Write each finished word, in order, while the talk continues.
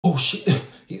Oh shit,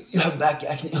 you have back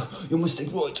acne, you must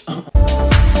take right.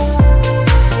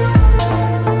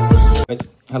 Right,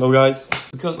 hello guys.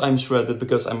 Because I'm shredded,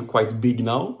 because I'm quite big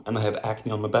now and I have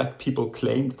acne on my back, people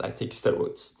claim that I take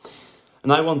steroids.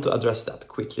 And I want to address that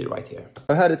quickly right here.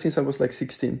 I've had it since I was like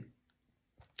 16.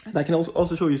 And I can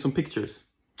also show you some pictures.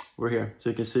 We're here,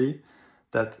 so you can see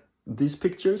that these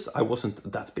pictures, I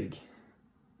wasn't that big.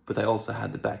 But I also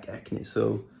had the back acne,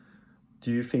 so do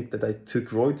you think that I took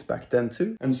roids back then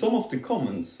too? And some of the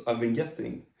comments I've been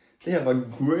getting, they have a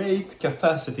great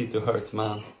capacity to hurt,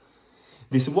 man.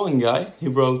 This one guy, he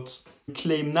wrote,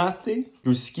 "Claim natty,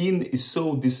 your skin is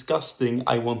so disgusting,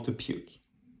 I want to puke."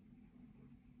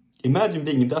 Imagine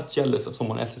being that jealous of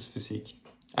someone else's physique.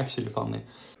 Actually funny.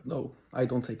 No, I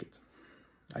don't take it.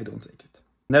 I don't take it.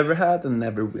 Never had and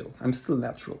never will. I'm still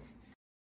natural.